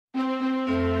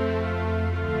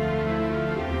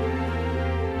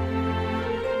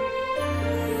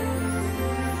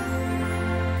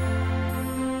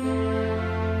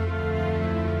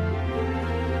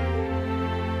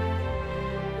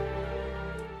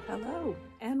Hello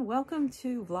and welcome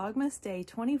to Vlogmas day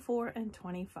 24 and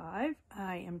 25.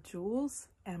 I am JULZ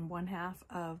and one half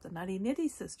of the Nutty Knitty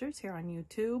Sisters here on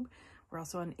YouTube. We're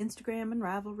also on Instagram and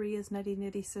Ravelry as Nutty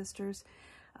Knitty Sisters.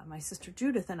 My sister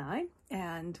Judith and I,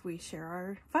 and we share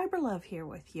our fiber love here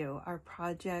with you, our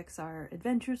projects, our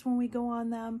adventures when we go on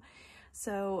them.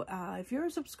 So if you're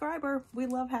a subscriber, we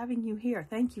love having you here.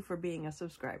 Thank you for being a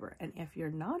subscriber. And if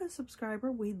you're not a subscriber,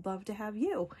 we'd love to have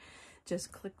you.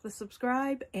 Just click the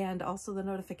subscribe and also the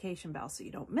notification bell so you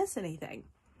don't miss anything.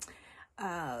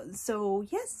 So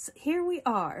yes, here we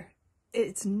are.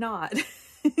 It's not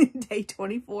day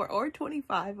 24 or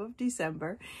 25 of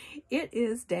December. It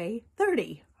is day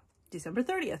 30, December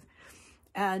 30th.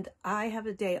 And I have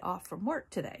a day off from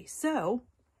work today. So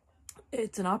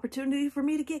it's an opportunity for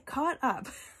me to get caught up.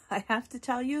 I have to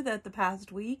tell you that the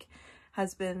past week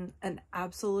has been an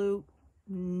absolute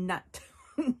nut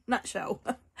show.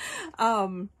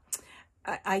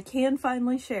 I can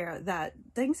finally share that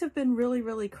things have been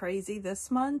really crazy this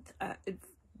month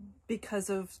because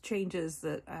of changes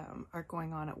that are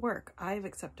going on at work. I've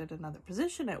accepted another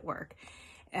position at work,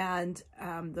 and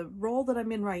the role that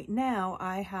I'm in right now,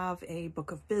 I have a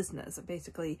book of business,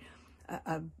 basically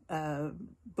a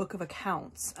book of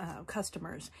accounts,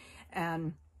 customers,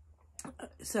 and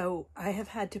so I have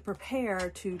had to prepare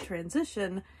to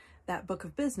transition that book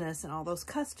of business and all those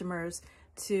customers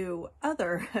to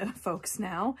other folks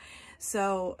now.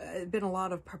 So it's been a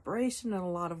lot of preparation and a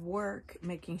lot of work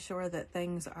making sure that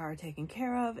things are taken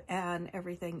care of and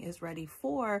everything is ready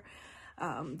for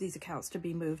these accounts to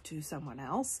be moved to someone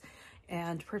else,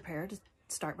 and prepare to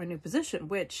start my new position,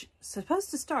 which is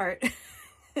supposed to start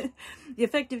the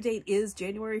effective date is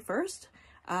January 1st.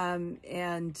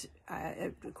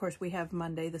 Of course we have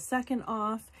Monday the 2nd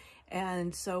off.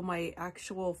 And so my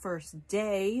actual first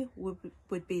day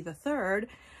would be the 3rd.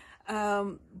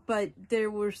 But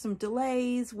there were some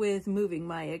delays with moving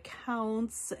my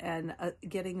accounts and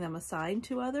getting them assigned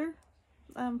to other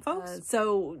folks.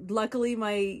 So luckily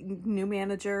my new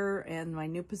manager and my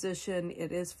new position,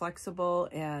 it is flexible,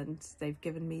 and they've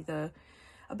given me the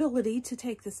ability to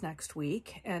take this next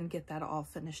week and get that all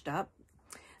finished up.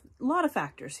 A lot of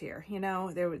factors here, you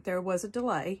know, there was a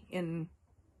delay in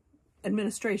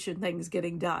administration things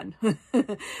getting done.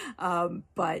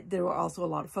 But there were also a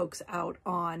lot of folks out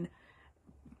on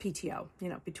PTO, you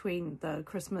know, between the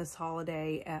Christmas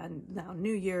holiday and now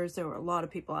New Year's. There were a lot of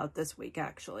people out this week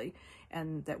actually,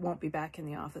 and that won't be back in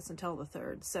the office until the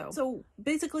 3rd. So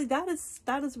basically that is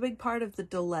a big part of the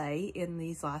delay in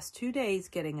these last 2 days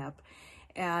getting up.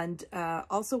 And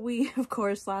also we, of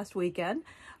course, last weekend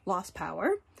lost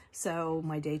power. So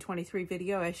my day 23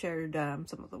 video, I shared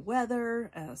some of the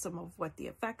weather, some of what the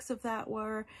effects of that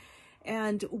were.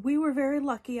 And we were very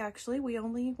lucky, actually. We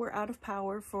only were out of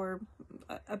power for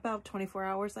about 24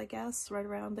 hours, I guess, right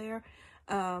around there.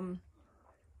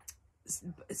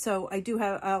 So I do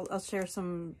have, I'll share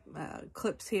some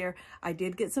clips here. I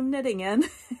did get some knitting in.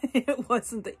 It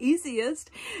wasn't the easiest.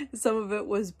 Some of it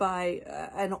was by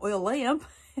an oil lamp.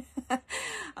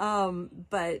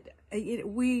 But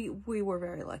we were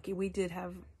very lucky. We did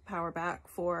have power back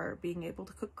for being able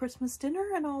to cook Christmas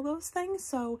dinner and all those things,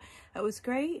 so that was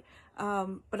great.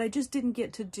 But I just didn't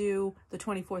get to do the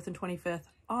 24th and 25th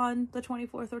on the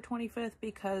 24th or 25th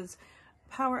because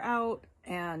power out,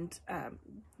 and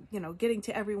you know, getting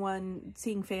to everyone,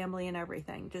 seeing family and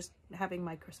everything, just having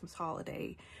my Christmas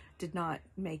holiday did not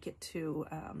make it to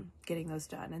getting those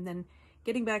done. And then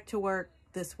getting back to work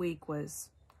this week was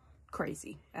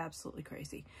crazy, absolutely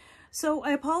crazy. So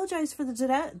I apologize for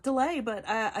the delay, but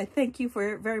I thank you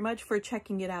very much for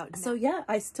checking it out. So yeah,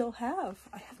 I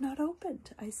have not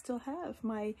opened. I still have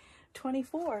my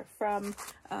 24 from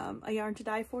A Yarn to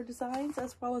Die For Designs,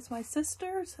 as well as my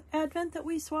sister's Advent that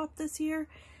we swapped this year.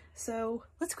 So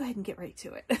let's go ahead and get right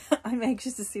to it. I'm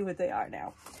anxious to see what they are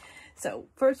now. So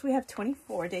first we have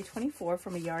 24, day 24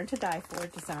 from A Yarn to Die For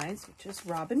Designs, which is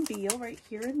Robin Beal right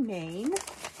here in Maine.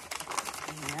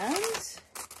 And,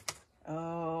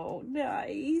 oh,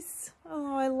 nice.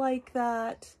 Oh, I like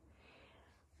that.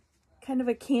 Kind of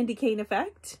a candy cane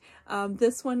effect.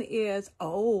 This one is,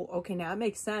 oh, okay, now it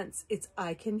makes sense. It's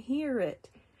I Can Hear It.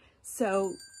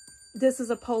 So this is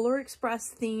a Polar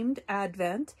Express themed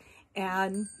Advent,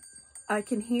 and I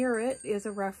Can Hear It is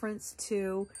a reference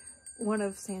to one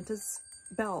of Santa's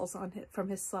bells on it from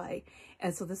his sleigh.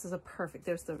 And so this is a perfect,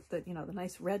 there's the you know, the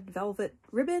nice red velvet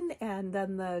ribbon, and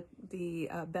then the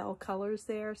bell colors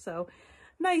there. So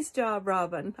nice job,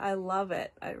 Robin. I love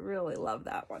it. I really love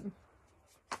that one.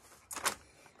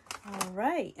 All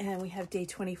right, and we have day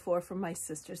 24 from my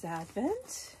sister's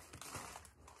Advent.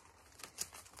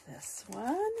 This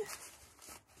one.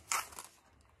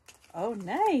 Oh,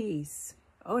 nice.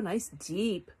 Oh, nice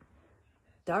deep.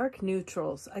 Dark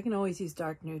neutrals. I can always use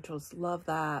dark neutrals. Love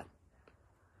that.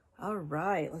 All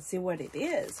right, let's see what it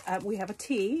is. We have a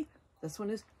tea. This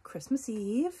one is Christmas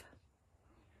Eve.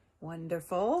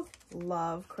 Wonderful.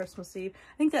 Love Christmas Eve.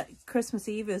 I think that Christmas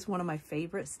Eve is one of my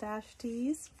favorite stash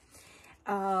teas.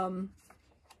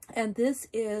 And this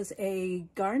is a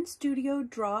Garn Studio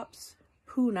Drops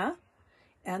Puna,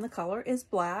 and the color is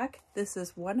black. This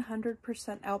is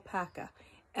 100% alpaca.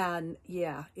 And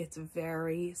yeah, it's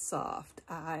very soft.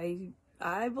 I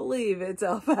believe it's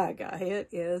alpaca. It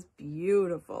is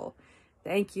beautiful.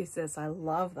 Thank you, sis. I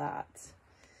love that.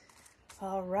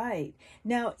 All right.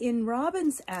 Now, in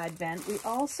Robin's Advent, we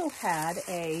also had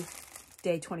a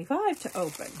day 25 to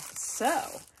open.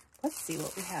 So, let's see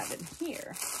what we have in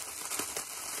here.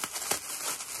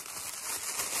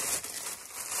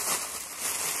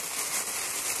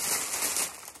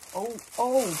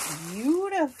 Oh,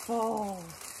 beautiful.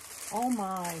 Oh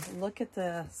my, look at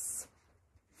this.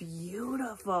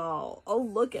 Beautiful. Oh,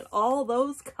 look at all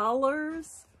those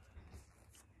colors.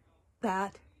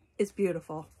 That is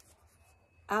beautiful.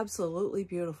 Absolutely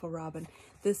beautiful, Robin.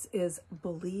 This is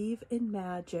Believe in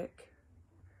Magic.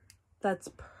 That's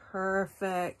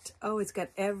perfect. Oh, it's got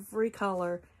every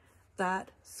color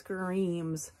that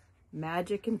screams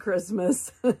magic and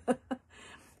Christmas.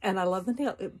 And I love the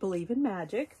nail. Believe in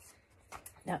Magic.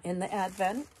 Now, in the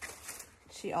Advent,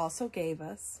 she also gave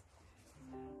us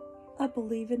a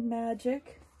Believe in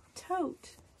Magic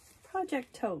tote.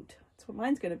 Project tote. That's what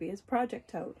mine's going to be, is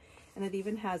project tote. And it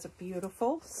even has a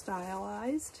beautiful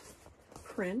stylized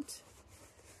print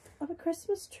of a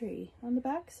Christmas tree on the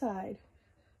back side.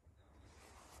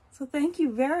 So thank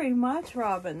you very much,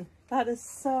 Robin. That is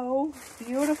so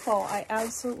beautiful. I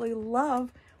absolutely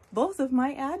love both of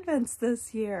my Advents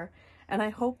this year. And I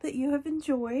hope that you have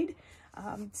enjoyed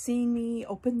seeing me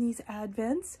open these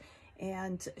Advents.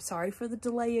 And sorry for the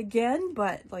delay again,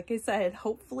 but like I said,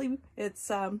 hopefully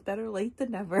it's better late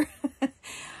than never.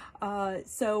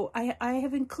 So I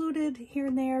have included here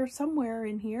and there, somewhere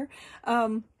in here,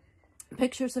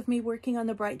 pictures of me working on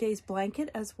the Bright Days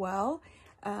blanket as well.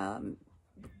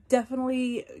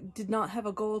 Definitely did not have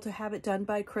a goal to have it done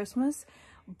by Christmas,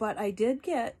 but I did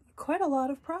get quite a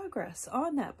lot of progress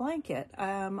on that blanket.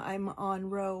 I'm on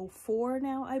row 4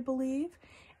 now, I believe,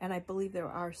 and I believe there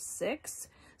are 6.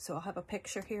 So I'll have a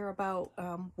picture here about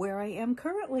where I am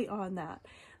currently on that.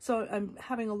 So I'm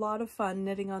having a lot of fun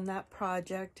knitting on that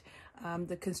project.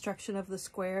 The construction of the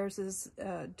squares is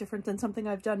different than something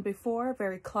I've done before,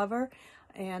 very clever,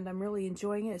 and I'm really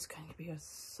enjoying it. It's going to be a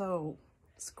so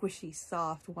squishy,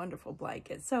 soft, wonderful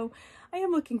blanket. So I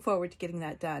am looking forward to getting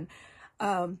that done.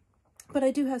 But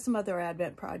I do have some other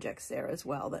Advent projects there as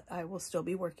well that I will still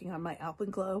be working on. My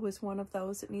Alpenglow is one of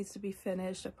those that needs to be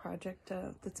finished, a project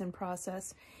that's in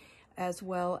process, as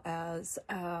well as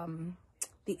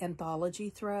the Anthology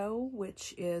Throw,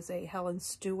 which is a Helen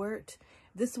Stewart.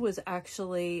 This was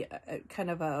actually kind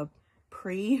of a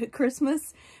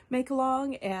pre-Christmas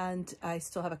make-along, and I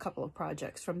still have a couple of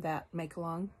projects from that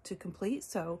make-along to complete,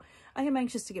 so I am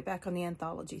anxious to get back on the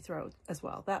Anthology Throw as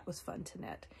well. That was fun to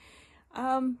knit.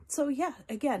 So yeah,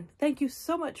 again, thank you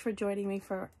so much for joining me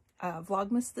for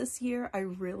Vlogmas this year. I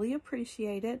really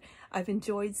appreciate it. I've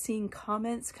enjoyed seeing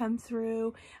comments come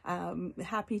through.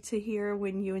 Happy to hear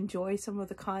when you enjoy some of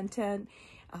the content.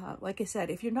 Like I said,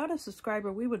 if you're not a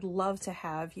subscriber, we would love to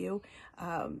have you.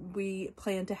 We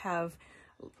plan to have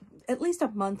at least a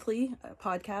monthly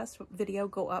podcast video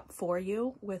go up for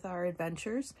you with our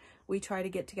adventures. We try to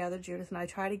get together, Judith and I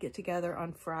try to get together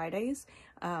on Fridays.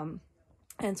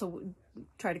 And so we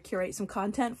try to curate some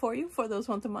content for you for those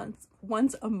once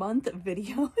a month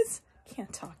videos.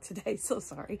 Can't talk today, so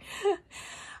sorry.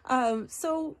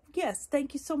 So yes,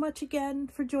 thank you so much again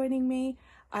for joining me.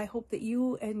 I hope that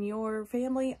you and your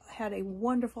family had a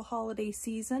wonderful holiday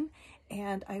season,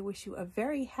 and I wish you a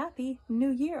very happy new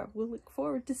year. We'll look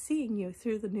forward to seeing you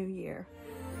through the new year.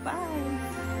 Bye.